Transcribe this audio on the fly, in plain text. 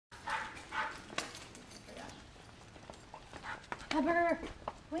Pepper,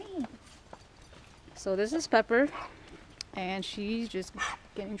 wait. So this is Pepper, and she's just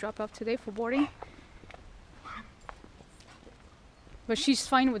getting dropped off today for boarding. But she's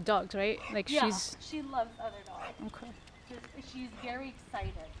fine with dogs, right? Like Yeah, she's... she loves other dogs. Okay. She's very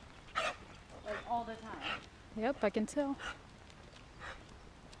excited, like all the time. Yep, I can tell.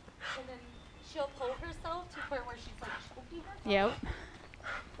 And then she'll pull herself to the point where she's like choking herself. Yep.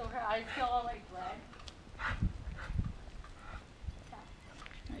 So her eyes feel all like red.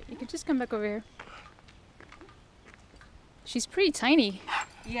 Right, you can just come back over here. She's pretty tiny.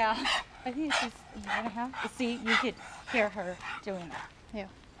 Yeah, I think she's 1.5. See, you could hear her doing that. Yeah.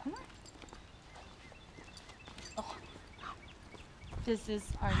 Come on. Oh. This is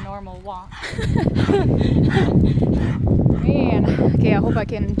our normal walk. Man, okay, I hope I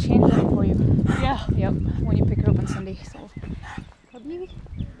can change that for you. Yeah. Yep, when you pick her up on Sunday. So, puppy.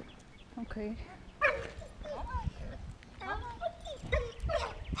 Okay.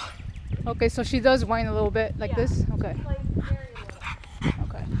 Okay, so she does whine a little bit like this. Okay. Like very little.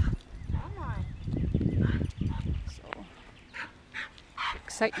 Okay. Come on. So,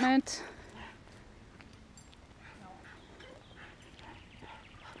 excitement.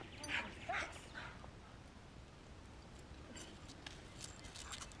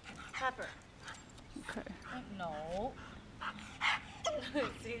 Pepper. Okay. No.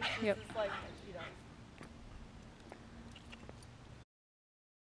 See, this Yep. is like what she does.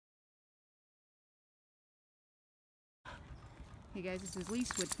 Hey guys, this is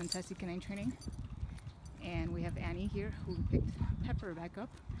Lise with Funtastic K9 Training, and we have Annie here who picked Pepper back up.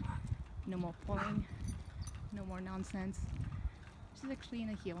 No more pulling, no more nonsense. She's actually in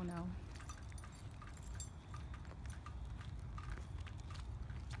a heel now.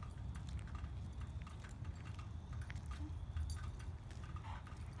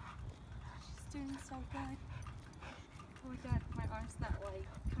 She's doing so good. Oh my god, my arm's not like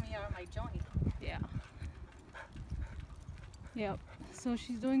coming out of my joint. Yeah. Yep. So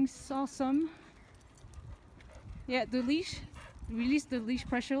she's doing awesome. Yeah, the leash. Release the leash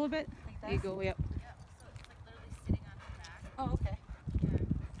pressure a little bit. Like There you this? go. Yep. Yeah, so it's like literally sitting on her back. Oh, okay.